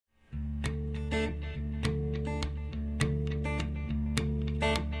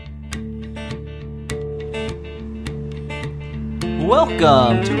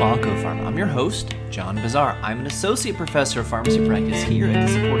Welcome to OncoPharm. I'm your host, John Bazar. I'm an associate professor of pharmacy practice here at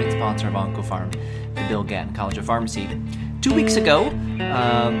the supporting sponsor of OncoPharm, the Bill Gatton College of Pharmacy. 2 weeks ago,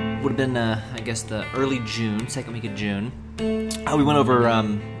 would have been, the early June, second week of June, we went over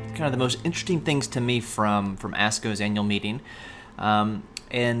kind of the most interesting things to me from ASCO's annual meeting.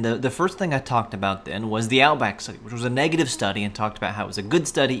 And the first thing I talked about then was the Outback study, which was a negative study, and talked about how it was a good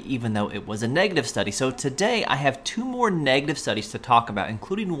study even though it was a negative study. So today I have two more negative studies to talk about,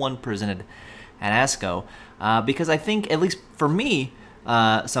 including one presented at ASCO, because I think, at least for me,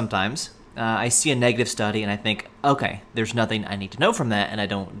 sometimes I see a negative study and I think, okay, there's nothing I need to know from that, and I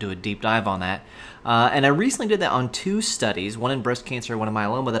don't do a deep dive on that. And I recently did that on two studies, one in breast cancer, one in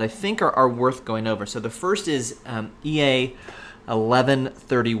myeloma, that I think are worth going over. So the first is EA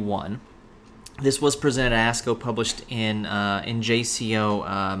 1131. This was presented at ASCO, published in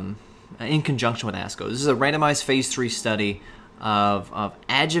JCO in conjunction with ASCO. This is a randomized phase 3 study of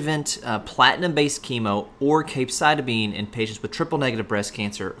adjuvant platinum-based chemo or capecitabine in patients with triple-negative breast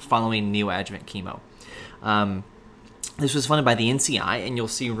cancer following neoadjuvant chemo. This was funded by the NCI, and you'll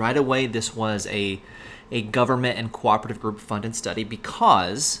see right away this was a government and cooperative group funded study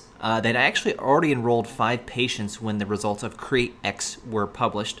because they'd actually already enrolled 5 patients when the results of CREATE-X were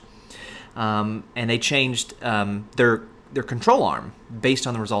published, and they changed their control arm based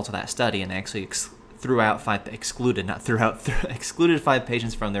on the results of that study, and they actually excluded 5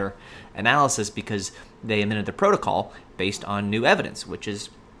 patients from their analysis because they amended the protocol based on new evidence, which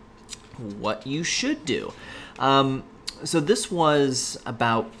is what you should do. So this was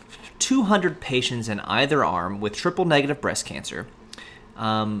about 200 patients in either arm with triple-negative breast cancer.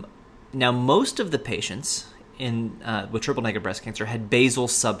 Now, most of the patients with triple-negative breast cancer had basal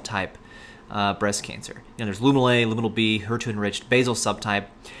subtype breast cancer. There's luminal A, luminal B, HER2-enriched basal subtype,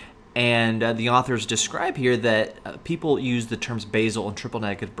 and the authors describe here that people use the terms basal and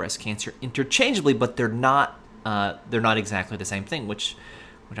triple-negative breast cancer interchangeably, but they're not exactly the same thing, which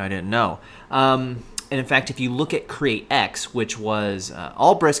I didn't know. And in fact, if you look at CREATE-X, which was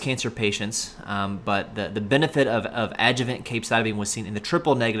all breast cancer patients, but the benefit of adjuvant capecitabine was seen in the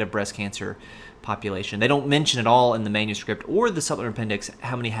triple-negative breast cancer population. They don't mention at all in the manuscript or the supplemental appendix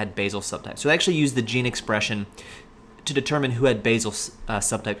how many had basal subtype. So they actually used the gene expression to determine who had basal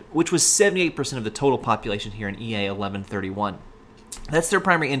subtype, which was 78% of the total population here in EA 1131. That's their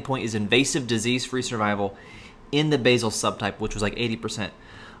primary endpoint, is invasive disease-free survival in the basal subtype, which was like 80%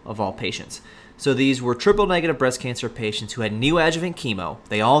 of all patients. So these were triple-negative breast cancer patients who had neoadjuvant chemo.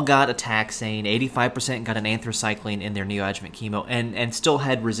 They all got a taxane, 85% got an anthracycline in their neoadjuvant chemo, and still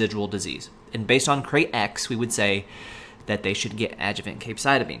had residual disease. And based on CREATE-X, we would say that they should get adjuvant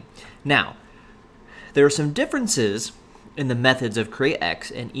capecitabine. Now, there are some differences in the methods of CREATE-X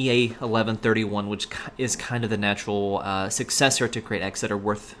and EA 1131, which is kind of the natural successor to CREATE-X, that are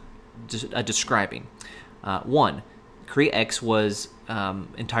worth describing. One, CREATE-X was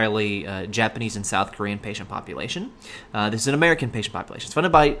entirely Japanese and South Korean patient population. This is an American patient population. It's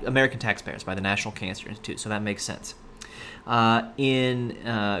funded by American taxpayers, by the National Cancer Institute, so that makes sense. In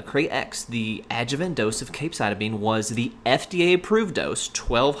CREATE-X, the adjuvant dose of capecitabine was the FDA-approved dose,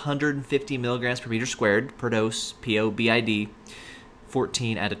 1,250 milligrams per meter squared per dose, PO/BID,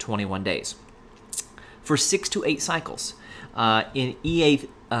 14 out of 21 days, for 6 to 8 cycles. In EA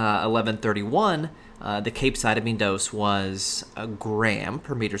 1131, the capecitabine dose was a gram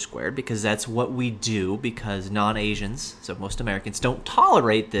per meter squared, because that's what we do, because non-Asians, so most Americans, don't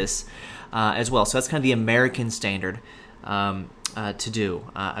tolerate this as well. So that's kind of the American standard to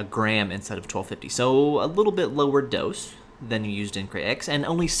do, a gram instead of 1,250. So a little bit lower dose than you used in CREATE-X, and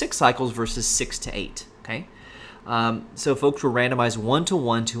only 6 cycles versus 6 to 8, okay? So folks were randomized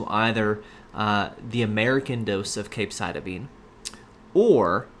 1-to-1 to either the American dose of capecitabine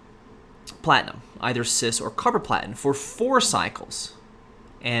or platinum, either cis or carboplatin, for 4 cycles.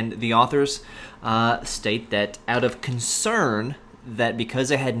 And the authors state that out of concern that because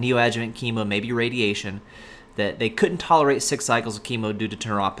they had neoadjuvant chemo, maybe radiation, that they couldn't tolerate 6 cycles of chemo due to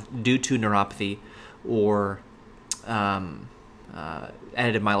neuropathy or additive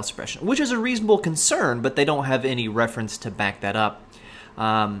myelosuppression, which is a reasonable concern, but they don't have any reference to back that up.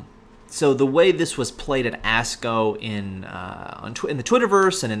 So the way this was played at ASCO in the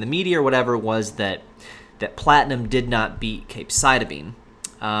Twitterverse and in the media or whatever was that platinum did not beat capecitabine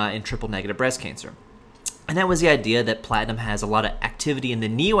in triple-negative breast cancer. And that was the idea that platinum has a lot of activity in the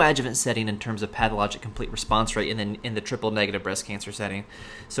neoadjuvant setting in terms of pathologic complete response rate in the triple-negative breast cancer setting.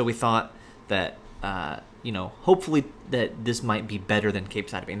 So we thought that, hopefully that this might be better than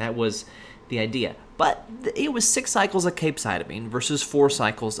capecitabine. That was the idea. But it was 6 cycles of capecitabine versus 4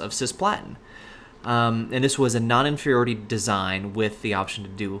 cycles of cisplatin. And this was a non-inferiority design with the option to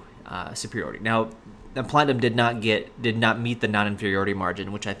do superiority. Now, the platinum did not meet the non-inferiority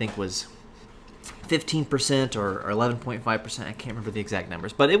margin, which I think was 15% or 11.5%. I can't remember the exact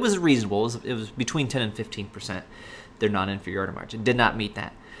numbers, but it was reasonable. It was between 10 and 15%. Their non-inferiority margin did not meet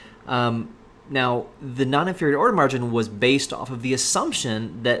that. Now, the non-inferiority margin was based off of the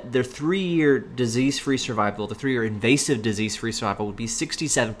assumption that their 3-year disease-free survival, the 3-year invasive disease-free survival, would be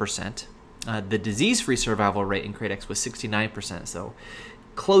 67%. The disease-free survival rate in CRADE-X was 69%, so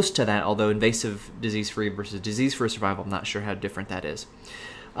close to that, although invasive disease-free versus disease-free survival, I'm not sure how different that is.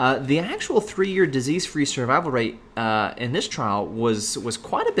 The actual 3-year disease-free survival rate in this trial was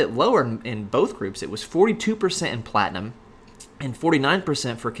quite a bit lower in both groups. It was 42% in platinum and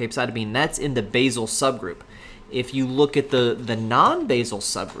 49% for capecitabine. That's in the basal subgroup. If you look at the non-basal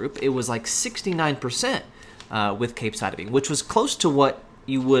subgroup, it was like 69% with capecitabine, which was close to what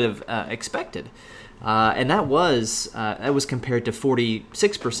you would have expected. And that was compared to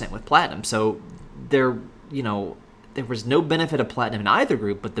 46% with platinum. So there was no benefit of platinum in either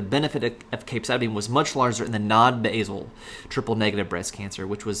group, but the benefit of capecitabine was much larger in the non-basal triple-negative breast cancer,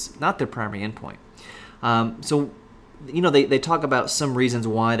 which was not their primary endpoint. They talk about some reasons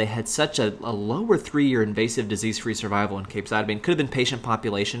why they had such a lower 3-year invasive disease-free survival in capecitabine. Could have been patient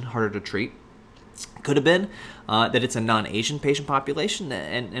population, harder to treat. Could have been that it's a non-Asian patient population.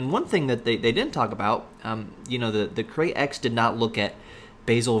 And one thing that they didn't talk about, the CRADE-X did not look at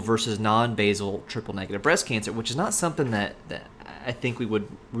basal versus non-basal triple-negative breast cancer, which is not something that I think we would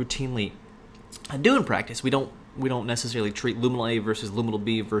routinely do in practice. We don't necessarily treat luminal A versus luminal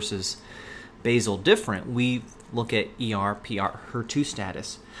B versus basal different. We look at ER, PR, HER2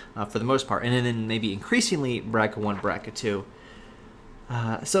 status for the most part, and then maybe increasingly BRCA1, BRCA2.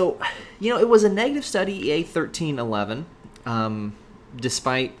 It was a negative study, EA1311,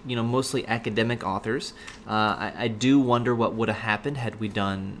 despite, mostly academic authors. I do wonder what would have happened had we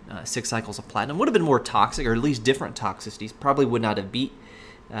done 6 cycles of platinum. Would have been more toxic, or at least different toxicities. Probably would not have beat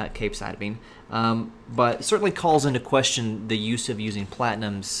capecitabine, but certainly calls into question the use of using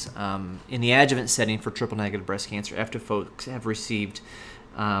platinums in the adjuvant setting for triple-negative breast cancer after folks have received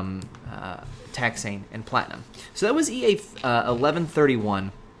taxane and platinum. So that was EA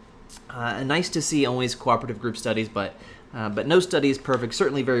 1131. Nice to see always cooperative group studies, but no study is perfect.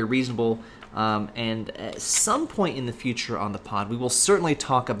 Certainly very reasonable. And at some point in the future on the pod, we will certainly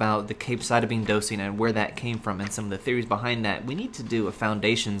talk about the capecitabine dosing and where that came from and some of the theories behind that. We need to do a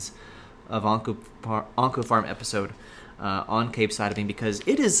Foundations of Oncopharm episode on capecitabine because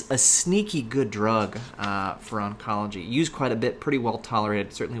it is a sneaky good drug for oncology. Used quite a bit, pretty well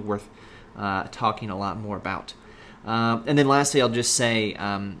tolerated, certainly worth talking a lot more about. And then lastly, I'll just say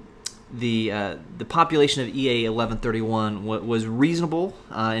the population of EA 1131 was reasonable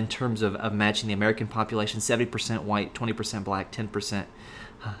in terms of matching the American population, 70% white, 20% black, 10%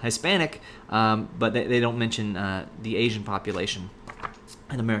 Hispanic, but they don't mention the Asian population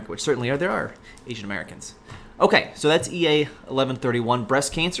in America, which certainly there are Asian Americans. Okay, so that's EA 1131,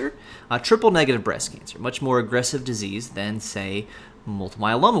 breast cancer, triple-negative breast cancer, much more aggressive disease than, say, multiple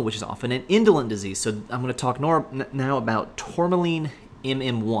myeloma, which is often an indolent disease. So I'm going to talk now about Tourmaline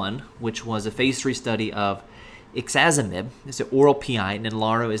MM1, which was a phase 3 study of ixazomib, it's an oral PI,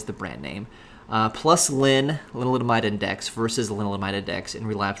 Ninlaro is the brand name, plus lenalidomide and dex versus lenalidomide and dex in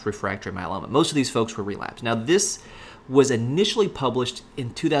relapsed refractory myeloma. Most of these folks were relapsed. Now, this was initially published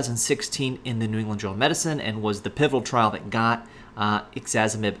in 2016 in the New England Journal of Medicine and was the pivotal trial that got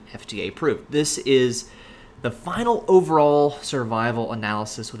ixazomib FDA approved. This is the final overall survival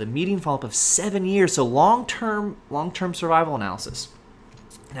analysis with a median follow-up of 7 years, so long-term survival analysis.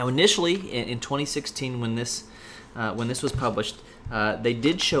 Now, initially in 2016, when this was published, they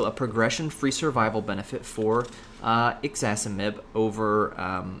did show a progression-free survival benefit for ixazomib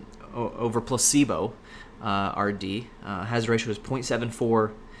over placebo RD. Hazard ratio was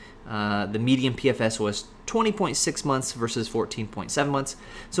 0.74. The median PFS was 20.6 months versus 14.7 months.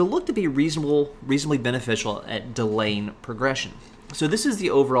 So it looked to be reasonably beneficial at delaying progression. So this is the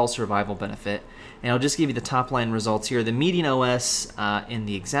overall survival benefit. And I'll just give you the top line results here. The median OS in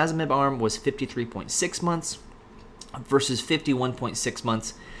the ixazomib arm was 53.6 months versus 51.6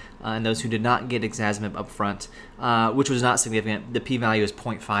 months in those who did not get ixazomib up front, which was not significant. The p-value is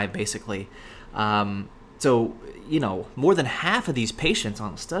 0.5 basically. So, more than half of these patients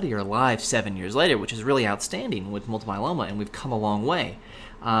on the study are alive 7 years later, which is really outstanding with multiple myeloma, and we've come a long way.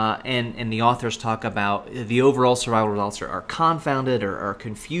 And the authors talk about the overall survival results are confounded or are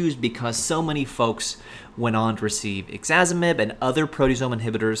confused because so many folks went on to receive ixazomib and other proteasome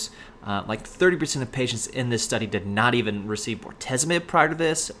inhibitors. Like 30% of patients in this study did not even receive bortezomib prior to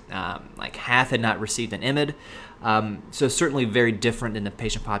this. Like half had not received an IMiD. So certainly very different in the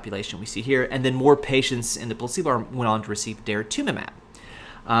patient population we see here. And then more patients in the placebo arm went on to receive daratumumab.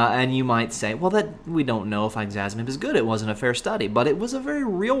 And you might say, well, that we don't know if ixazomib is good. It wasn't a fair study. But it was a very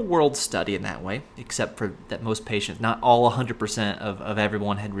real-world study in that way, except for that most patients, not all 100% of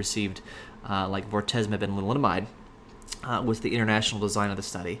everyone had received like bortezomib and lenalidomide was the international design of the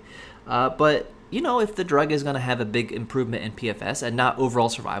study. But, if the drug is going to have a big improvement in PFS and not overall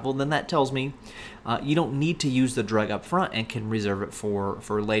survival, then that tells me you don't need to use the drug up front and can reserve it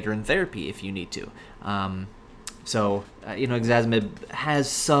for later in therapy if you need to. So,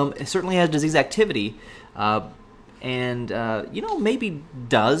 ixazomib certainly has disease activity, and, maybe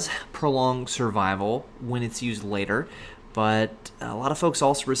does prolong survival when it's used later, but a lot of folks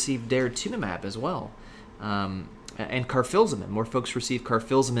also receive daratumumab as well, and carfilzomib. More folks receive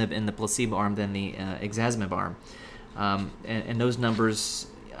carfilzomib in the placebo arm than the ixazomib arm, and those numbers,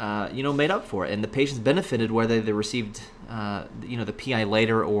 made up for it, and the patients benefited whether they received, the PI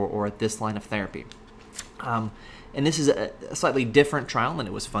later or at this line of therapy. And this is a slightly different trial, and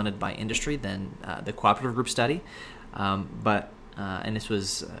it was funded by industry than the cooperative group study. And this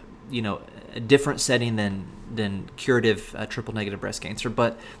was, a different setting than curative triple-negative breast cancer.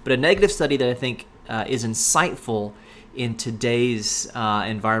 But a negative study that I think is insightful in today's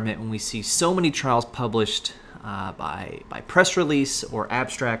environment when we see so many trials published by press release or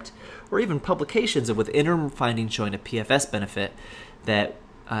abstract or even publications with interim findings showing a PFS benefit that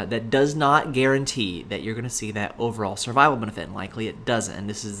does not guarantee that you're going to see that overall survival benefit, and likely it doesn't. And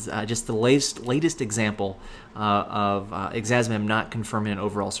this is just the latest example of ixazomib not confirming an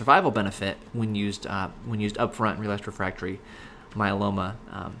overall survival benefit when used upfront in relapsed refractory myeloma.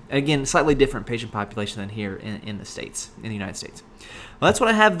 Again, slightly different patient population than here in the United States. Well, that's what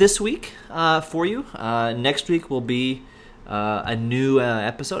I have this week for you. Next week will be a new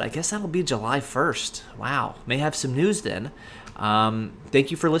episode. I guess that'll be July 1st. Wow, may have some news then.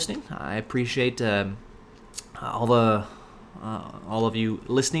 Thank you for listening. I appreciate all of you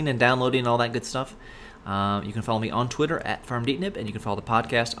listening and downloading and all that good stuff. You can follow me on Twitter at PharmDeepNib, and you can follow the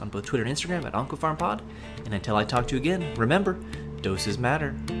podcast on both Twitter and Instagram at OncoPharmPod. And until I talk to you again, remember, doses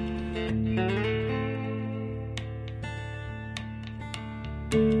matter.